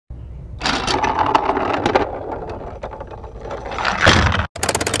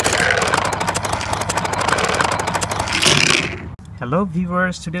Hello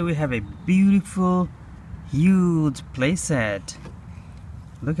viewers, today we have a beautiful huge playset.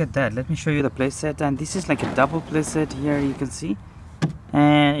 Look at that. Let me show you the playset, and this is like a double playset. Here you can see,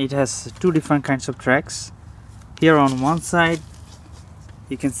 and it has two different kinds of tracks. Here on one side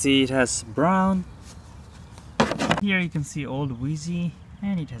you can see it has brown. Here you can see old Wheezy,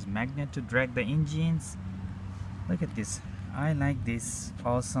 and it has magnet to drag the engines. Look at this. I like this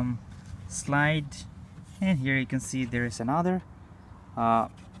awesome slide. And here you can see there is another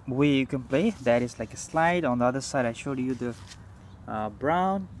way you can play, that is like a slide. On the other side I showed you the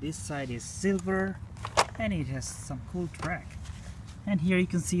brown, this side is silver, and it has some cool track. And here you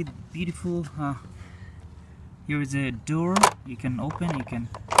can see the beautiful here is a door you can open,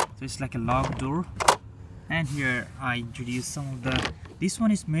 so it's like a locked door. And here I introduced some of the, this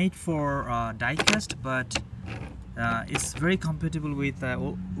one is made for die-cast, but it's very compatible with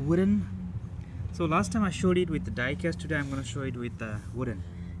wooden. So last time I showed it with the die-cast, today I'm going to show it with the wooden.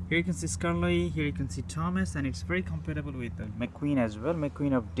 Here you can see Scarlet, here you can see Thomas, and it's very compatible with McQueen as well,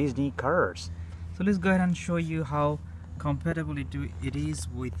 McQueen of Disney cars. So let's go ahead and show you how compatible it is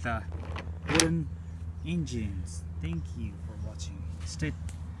with wooden engines. Thank you for watching.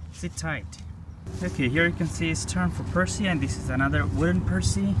 Sit tight. Okay, here you can see it's turn for Percy, and this is another wooden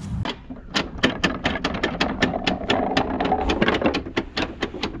Percy.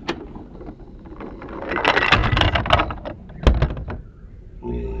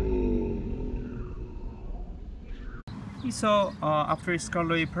 So after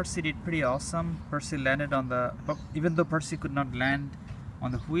Scarlet, Percy did pretty awesome. Percy landed on the, even though Percy could not land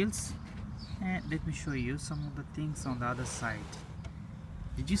on the wheels. And let me show you some of the things on the other side.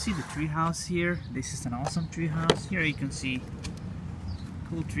 Did you see the tree house here? This is an awesome tree house. Here you can see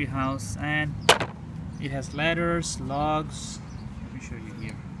cool tree house, and it has ladders, logs. Let me show you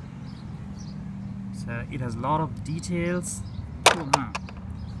here. So it has a lot of details. Cool, huh?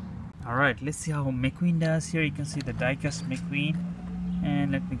 Alright, let's see how McQueen does. Here you can see the die-cast McQueen,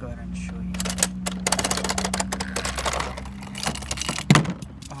 and let me go ahead and show you.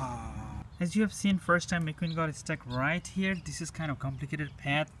 As you have seen, first time McQueen got stuck right here. This is kind of complicated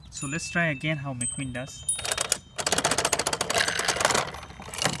path, so let's try again how McQueen does.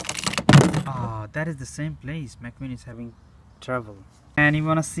 That is the same place. McQueen is having trouble. And you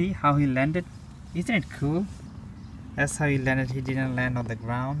wanna see how he landed? Isn't it cool? That's how he landed. He didn't land on the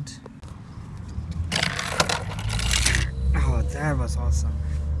ground. Oh, that was awesome.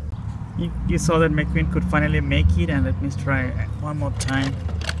 You saw that McQueen could finally make it, and let me try one more time.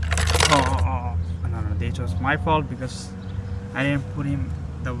 Oh, no, it was my fault because I didn't put him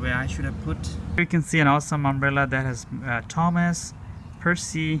the way I should have put. Here you can see an awesome umbrella that has Thomas,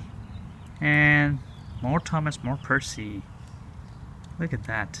 Percy, and more Thomas, more Percy. Look at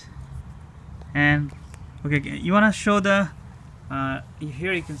that. And okay, you want to show the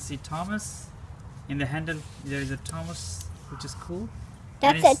here you can see Thomas in the handle. There is a Thomas, which is cool.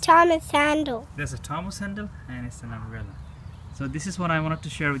 That's a Thomas handle. There's a Thomas handle, and it's an umbrella. So this is what I wanted to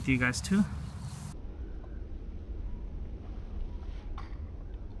share with you guys too.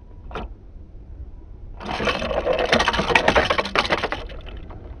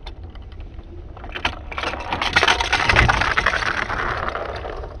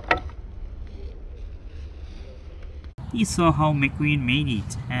 He saw how McQueen made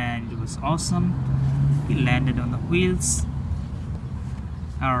it, and it was awesome. He landed on the wheels.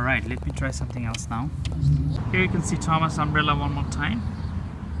 Alright, let me try something else now. Here you can see Thomas umbrella one more time.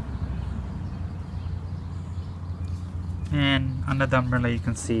 And under the umbrella you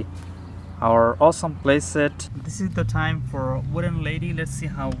can see our awesome playset. This is the time for wooden lady. Let's see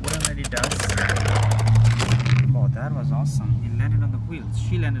how wooden lady does. Oh, that was awesome. He landed on the wheels.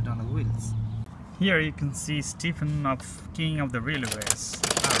 She landed on the wheels. Here you can see Stephen of King of the Railways.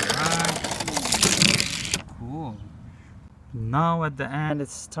 Alright. Cool. Now at the end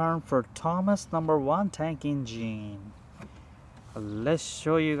it's time for Thomas #1 tank engine. Let's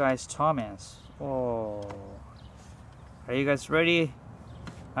show you guys Thomas. Oh, are you guys ready?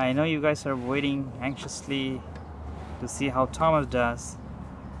 I know you guys are waiting anxiously to see how Thomas does.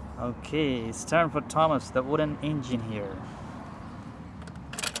 Okay, it's time for Thomas, the wooden engine here.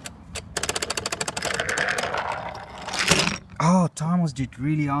 Oh, Thomas did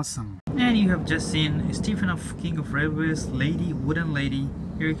really awesome. And you have just seen Stephen of King of Railways, Lady, Wooden Lady.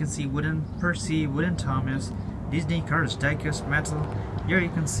 Here you can see Wooden Percy, Wooden Thomas, Disney cars, die-cast metal. Here you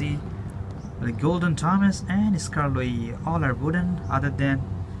can see the Golden Thomas and Scarlet. All are wooden other than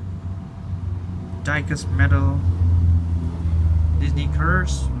die-cast metal, Disney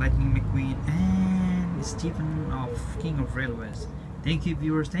cars, Lightning McQueen, and Stephen of King of Railways. Thank you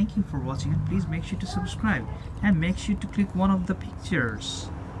viewers, thank you for watching, and please make sure to subscribe and make sure to click one of the pictures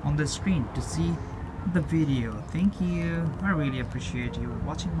on the screen to see the video. Thank you. I really appreciate you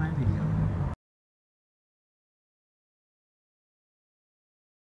watching my video.